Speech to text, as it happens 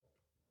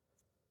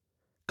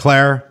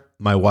Claire,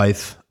 my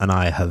wife, and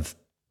I have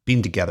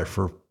been together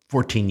for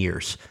 14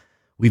 years.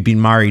 We've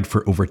been married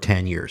for over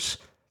 10 years.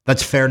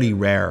 That's fairly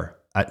rare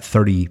at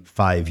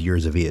 35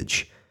 years of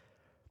age.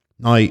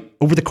 Now,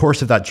 over the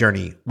course of that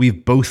journey,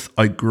 we've both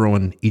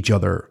outgrown each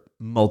other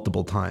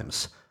multiple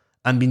times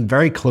and been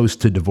very close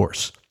to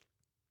divorce.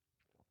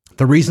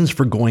 The reasons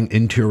for going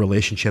into a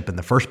relationship in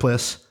the first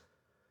place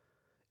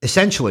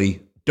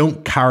essentially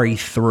don't carry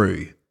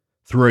throughout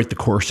the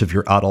course of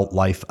your adult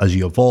life. As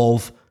you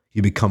evolve,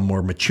 you become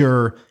more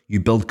mature, you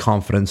build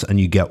confidence, and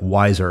you get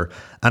wiser,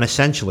 and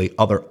essentially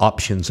other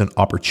options and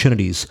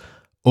opportunities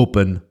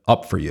open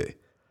up for you.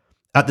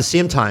 At the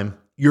same time,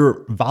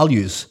 your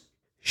values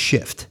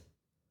shift.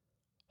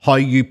 How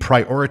you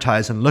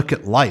prioritize and look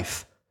at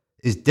life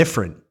is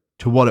different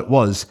to what it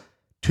was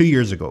 2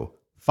 years ago,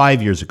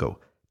 5 years ago,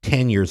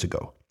 10 years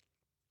ago.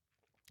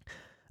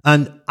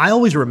 And I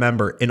always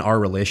remember in our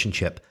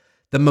relationship,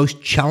 the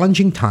most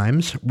challenging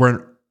times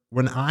were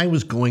when I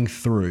was going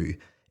through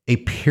a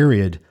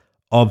period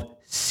of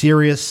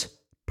serious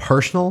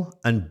personal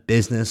and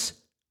business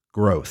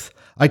growth.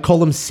 I call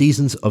them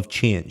seasons of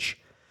change.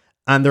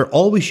 And there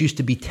always used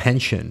to be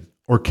tension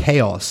or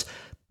chaos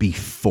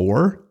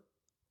before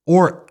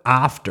or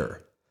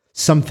after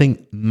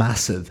something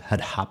massive had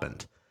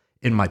happened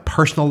in my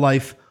personal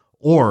life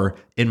or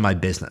in my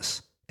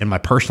business. In my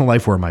personal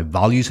life, where my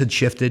values had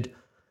shifted.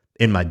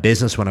 In my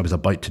business, when I was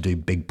about to do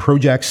big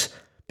projects.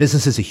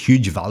 Business is a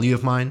huge value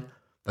of mine.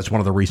 That's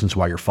one of the reasons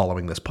why you're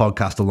following this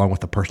podcast along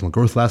with the personal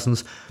growth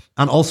lessons.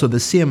 And also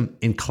the same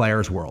in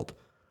Claire's world,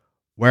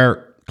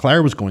 where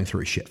Claire was going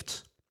through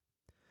shifts.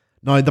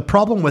 Now, the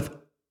problem with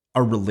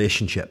a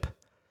relationship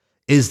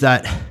is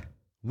that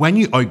when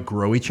you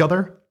outgrow each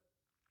other,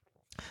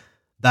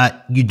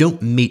 that you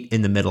don't meet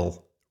in the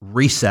middle,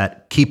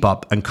 reset, keep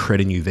up, and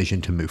create a new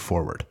vision to move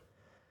forward.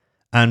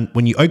 And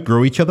when you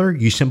outgrow each other,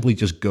 you simply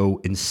just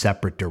go in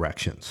separate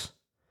directions.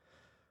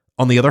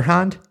 On the other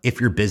hand, if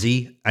you're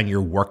busy and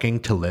you're working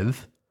to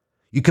live,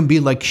 you can be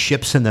like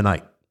ships in the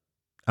night.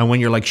 And when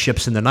you're like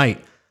ships in the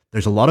night,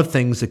 there's a lot of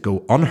things that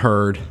go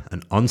unheard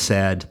and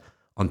unsaid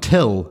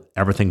until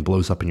everything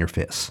blows up in your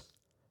face.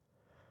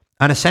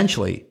 And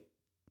essentially,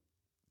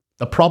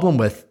 the problem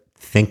with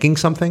thinking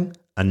something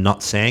and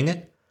not saying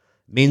it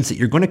means that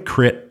you're going to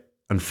create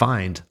and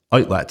find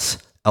outlets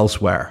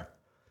elsewhere,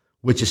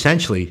 which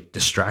essentially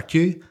distract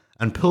you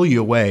and pull you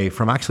away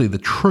from actually the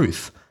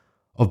truth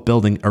of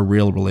building a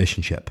real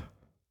relationship.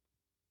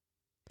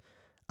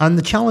 And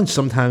the challenge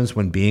sometimes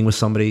when being with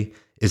somebody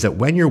is that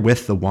when you're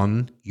with the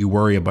one, you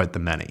worry about the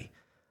many.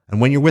 And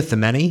when you're with the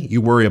many,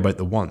 you worry about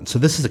the one. So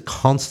this is a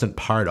constant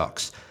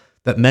paradox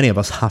that many of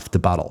us have to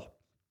battle.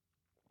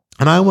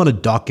 And I want to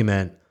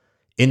document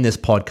in this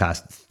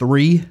podcast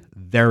 3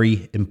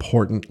 very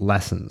important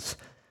lessons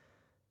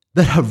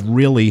that have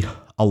really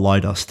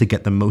allowed us to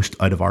get the most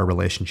out of our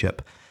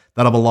relationship,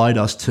 that have allowed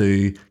us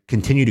to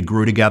continue to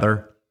grow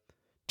together,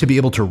 to be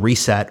able to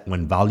reset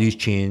when values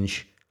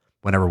change,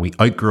 whenever we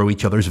outgrow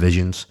each other's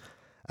visions,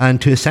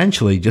 and to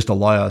essentially just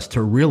allow us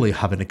to really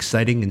have an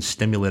exciting and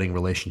stimulating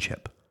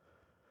relationship.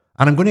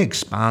 And I'm going to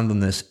expand on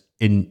this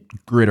in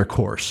greater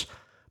course,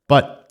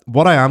 but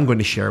what I am going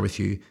to share with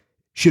you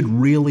should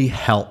really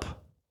help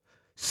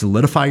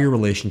solidify your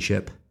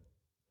relationship,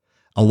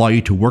 allow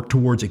you to work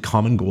towards a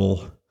common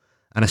goal,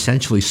 and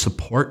essentially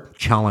support,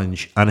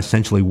 challenge, and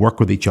essentially work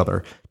with each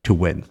other to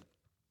win.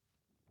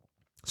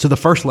 So the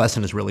first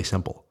lesson is really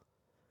simple.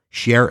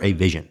 Share a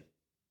vision.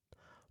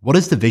 What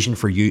is the vision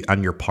for you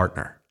and your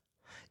partner?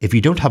 If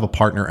you don't have a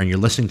partner and you're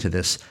listening to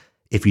this,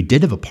 if you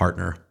did have a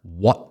partner,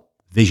 what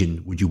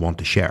vision would you want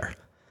to share?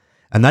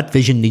 And that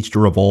vision needs to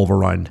revolve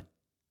around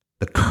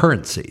the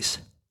currencies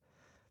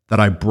that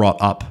I brought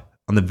up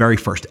on the very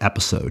first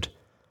episode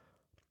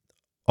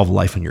of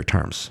Life on Your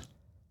Terms.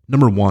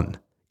 Number 1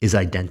 is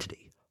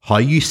identity. How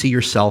you see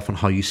yourself and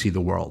how you see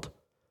the world.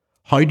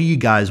 How do you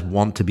guys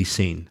want to be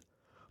seen?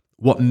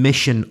 What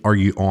mission are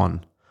you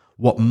on?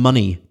 What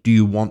money do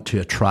you want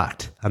to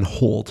attract and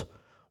hold?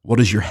 What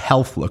does your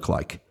health look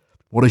like?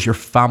 What does your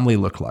family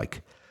look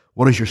like?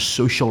 What does your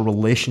social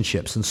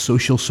relationships and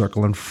social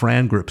circle and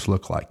friend groups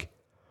look like?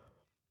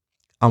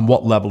 And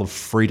what level of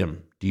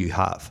freedom do you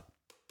have?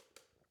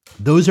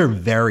 Those are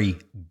very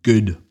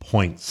good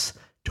points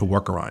to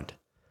work around.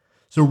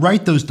 So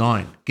write those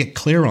down, get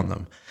clear on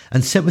them,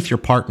 and sit with your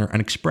partner and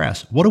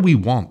express, what do we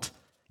want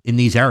in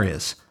these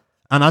areas?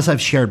 And as I've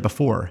shared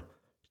before,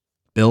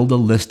 build a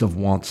list of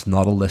wants,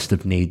 not a list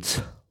of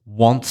needs.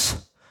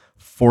 Wants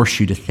force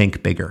you to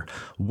think bigger.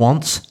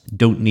 Wants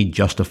don't need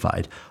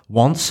justified.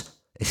 Wants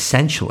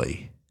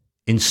essentially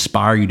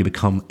inspire you to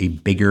become a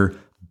bigger,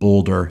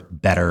 bolder,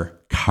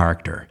 better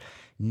character.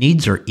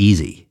 Needs are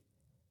easy.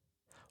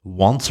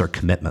 Wants are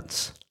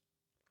commitments.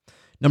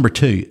 Number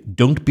 2,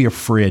 don't be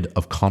afraid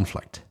of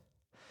conflict.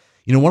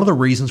 You know, one of the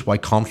reasons why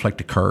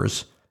conflict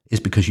occurs is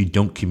because you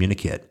don't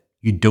communicate.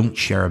 You don't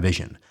share a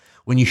vision.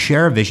 When you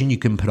share a vision, you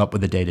can put up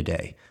with the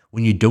day-to-day.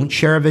 When you don't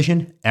share a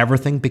vision,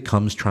 everything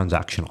becomes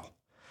transactional.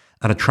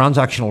 And a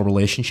transactional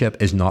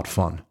relationship is not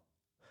fun.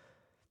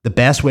 The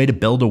best way to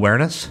build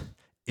awareness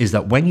is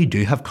that when you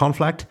do have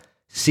conflict,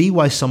 see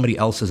why somebody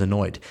else is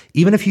annoyed.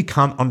 Even if you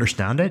can't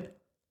understand it,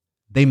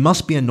 they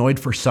must be annoyed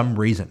for some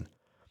reason.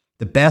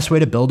 The best way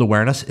to build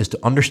awareness is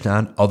to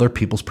understand other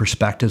people's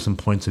perspectives and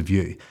points of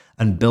view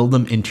and build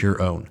them into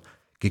your own.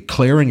 Get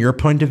clear on your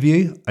point of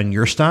view and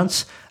your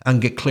stance,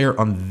 and get clear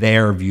on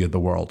their view of the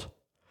world.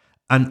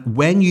 And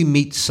when you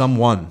meet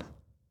someone,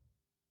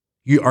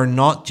 you are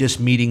not just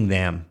meeting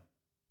them.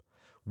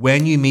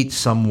 When you meet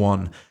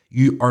someone,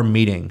 you are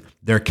meeting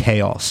their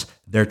chaos,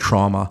 their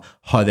trauma,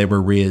 how they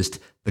were raised,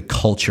 the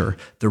culture,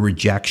 the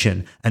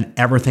rejection, and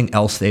everything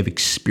else they've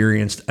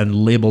experienced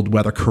and labeled,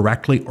 whether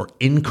correctly or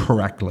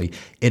incorrectly,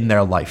 in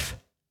their life.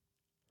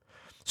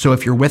 So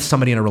if you're with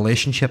somebody in a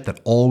relationship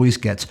that always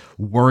gets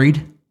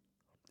worried,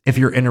 if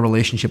you're in a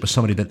relationship with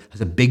somebody that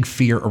has a big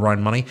fear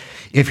around money,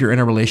 if you're in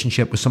a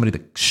relationship with somebody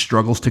that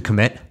struggles to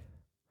commit,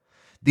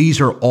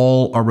 these are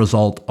all a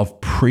result of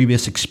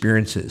previous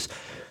experiences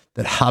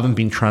that haven't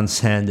been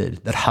transcended,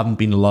 that haven't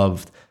been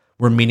loved,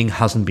 where meaning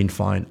hasn't been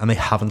found, and they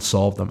haven't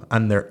solved them.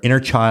 And their inner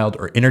child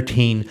or inner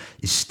teen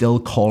is still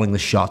calling the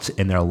shots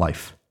in their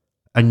life.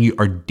 And you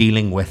are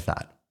dealing with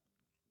that.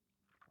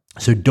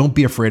 So don't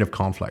be afraid of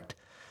conflict.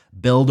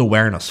 Build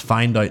awareness.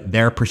 Find out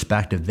their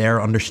perspective,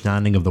 their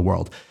understanding of the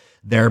world,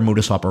 their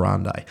modus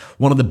operandi.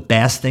 One of the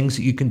best things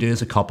that you can do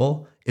as a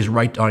couple is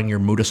write down your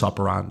modus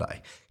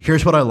operandi.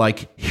 Here's what I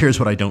like. Here's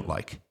what I don't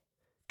like.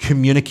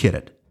 Communicate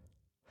it.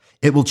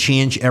 It will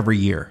change every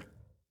year.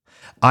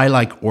 I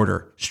like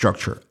order,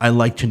 structure. I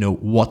like to know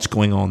what's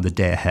going on the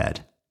day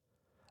ahead.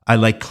 I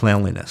like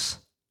cleanliness.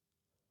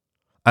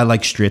 I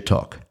like straight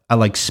talk. I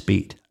like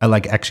speed. I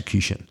like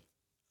execution.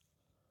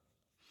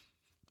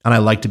 And I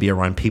like to be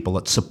around people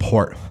that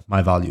support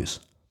my values.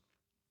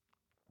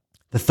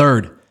 The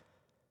third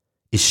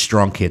is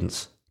strong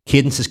cadence.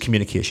 Cadence is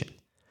communication.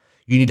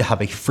 You need to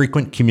have a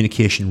frequent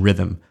communication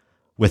rhythm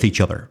with each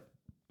other.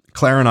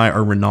 Claire and I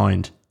are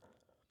renowned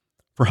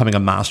for having a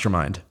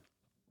mastermind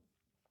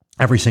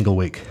every single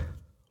week.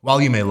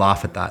 While you may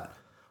laugh at that,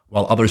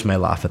 while others may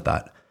laugh at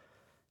that,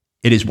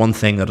 it is one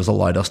thing that has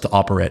allowed us to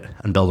operate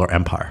and build our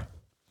empire.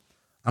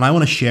 And I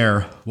want to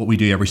share what we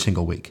do every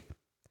single week.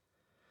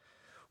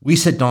 We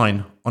sit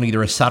down on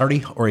either a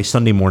Saturday or a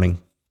Sunday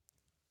morning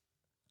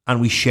and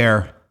we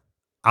share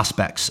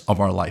aspects of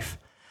our life.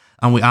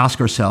 And we ask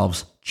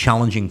ourselves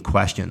challenging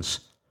questions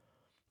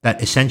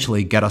that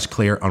essentially get us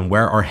clear on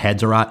where our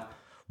heads are at,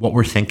 what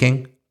we're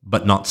thinking,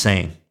 but not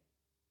saying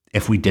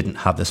if we didn't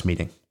have this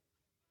meeting.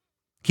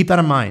 Keep that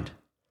in mind.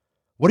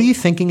 What are you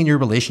thinking in your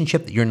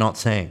relationship that you're not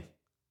saying?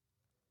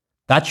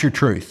 That's your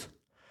truth.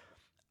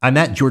 I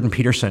met Jordan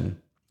Peterson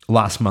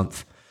last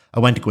month. I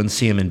went to go and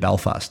see him in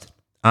Belfast.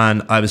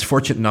 And I was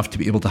fortunate enough to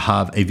be able to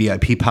have a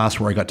VIP pass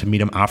where I got to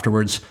meet him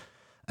afterwards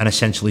and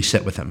essentially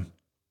sit with him.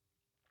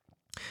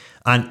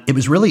 And it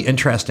was really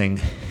interesting.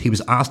 He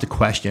was asked a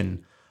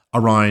question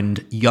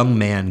around young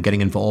men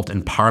getting involved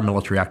in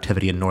paramilitary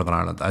activity in Northern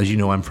Ireland. As you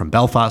know, I'm from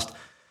Belfast.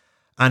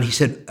 And he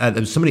said,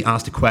 somebody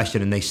asked a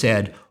question and they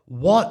said,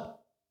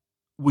 what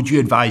would you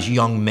advise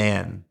young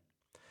men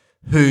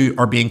who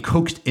are being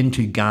coaxed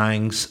into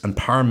gangs and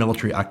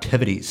paramilitary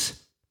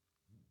activities?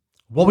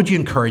 What would you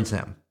encourage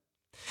them?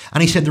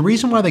 And he said, the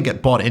reason why they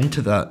get bought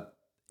into that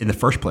in the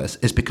first place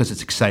is because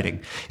it's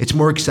exciting. It's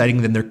more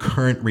exciting than their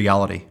current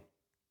reality.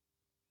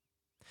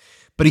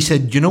 But he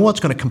said, you know what's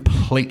going to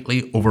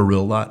completely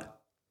overrule that?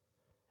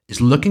 Is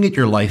looking at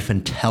your life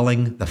and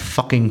telling the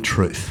fucking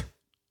truth.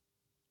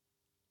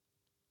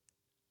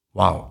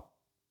 Wow.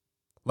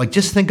 Like,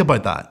 just think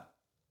about that.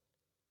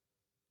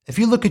 If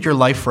you look at your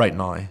life right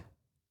now,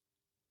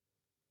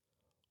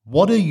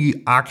 what are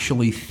you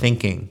actually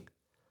thinking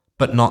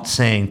but not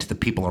saying to the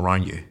people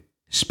around you,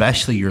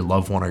 especially your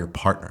loved one or your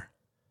partner?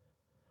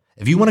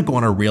 If you want to go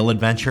on a real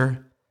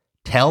adventure,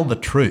 tell the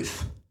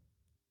truth.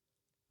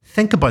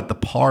 Think about the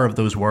power of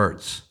those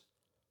words.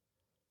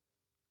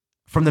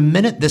 From the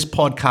minute this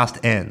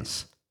podcast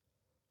ends,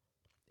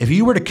 if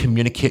you were to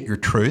communicate your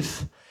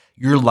truth,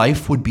 your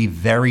life would be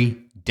very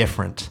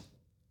different.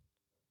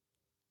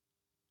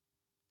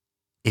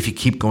 If you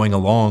keep going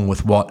along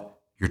with what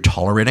you're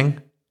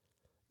tolerating,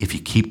 if you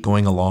keep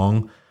going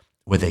along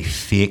with a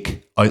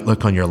fake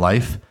outlook on your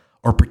life,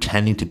 or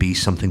pretending to be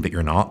something that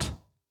you're not,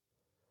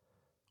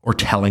 or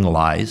telling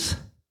lies,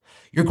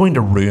 you're going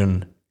to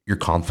ruin your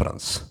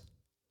confidence.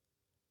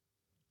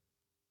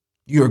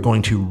 You're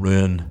going to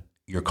ruin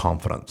your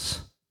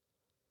confidence.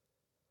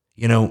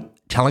 You know,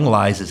 telling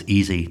lies is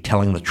easy.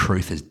 Telling the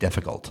truth is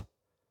difficult.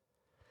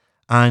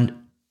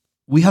 And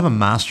we have a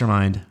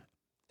mastermind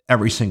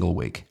every single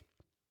week,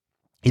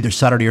 either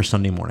Saturday or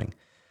Sunday morning.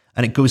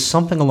 And it goes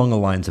something along the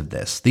lines of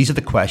this. These are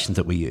the questions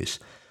that we use.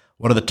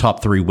 What are the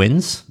top 3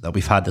 wins that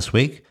we've had this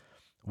week?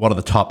 What are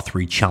the top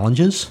 3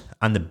 challenges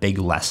and the big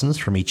lessons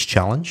from each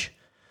challenge?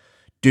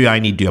 Do I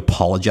need to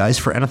apologize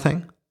for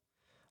anything?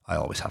 I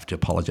always have to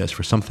apologize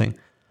for something.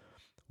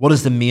 What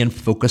is the main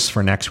focus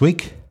for next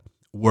week?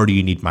 Where do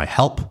you need my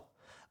help?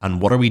 And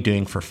what are we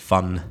doing for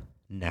fun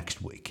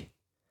next week?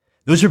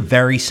 Those are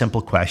very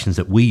simple questions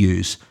that we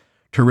use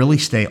to really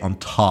stay on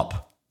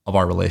top of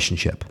our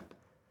relationship.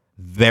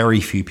 Very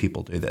few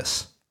people do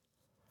this,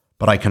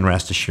 but I can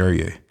rest assure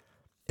you,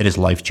 it is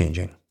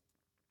life-changing.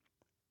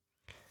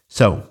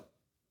 So,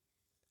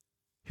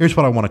 here's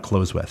what I want to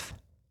close with.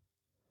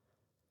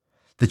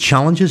 The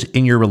challenges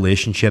in your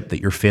relationship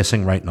that you're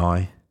facing right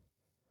now,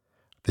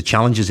 the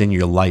challenges in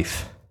your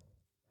life,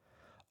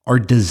 are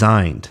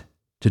designed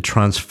to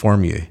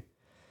transform you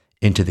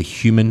into the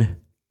human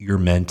you're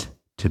meant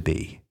to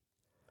be.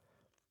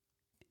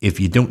 If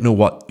you don't know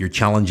what your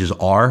challenges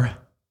are,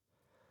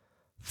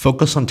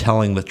 focus on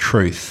telling the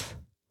truth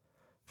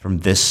from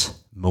this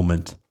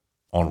moment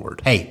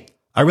onward. Hey,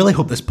 I really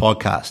hope this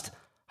podcast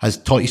has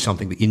taught you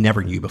something that you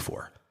never knew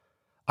before.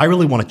 I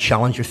really want to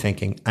challenge your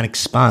thinking and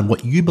expand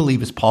what you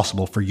believe is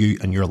possible for you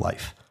and your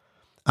life.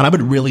 And I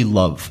would really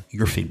love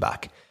your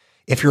feedback.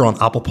 If you're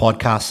on Apple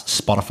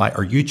Podcasts, Spotify,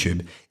 or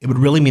YouTube, it would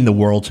really mean the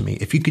world to me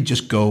if you could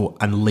just go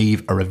and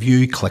leave a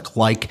review, click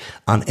like,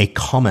 and a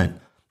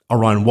comment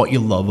around what you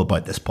love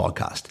about this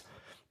podcast.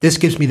 This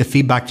gives me the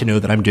feedback to know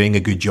that I'm doing a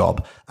good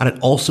job, and it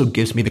also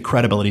gives me the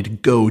credibility to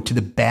go to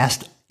the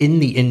best in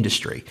the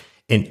industry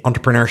in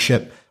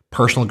entrepreneurship,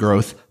 personal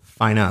growth,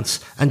 finance,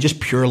 and just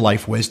pure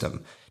life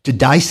wisdom to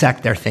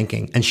dissect their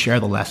thinking and share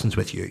the lessons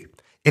with you.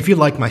 If you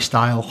like my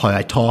style, how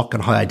I talk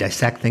and how I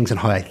dissect things and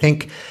how I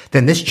think,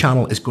 then this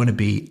channel is going to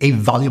be a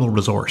valuable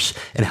resource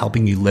in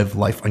helping you live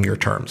life on your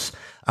terms.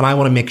 And I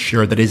want to make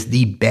sure that it is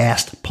the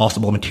best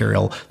possible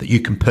material that you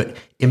can put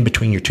in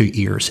between your two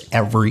ears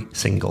every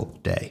single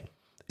day.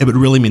 It would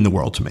really mean the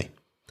world to me.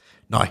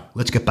 Now,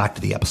 let's get back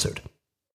to the episode.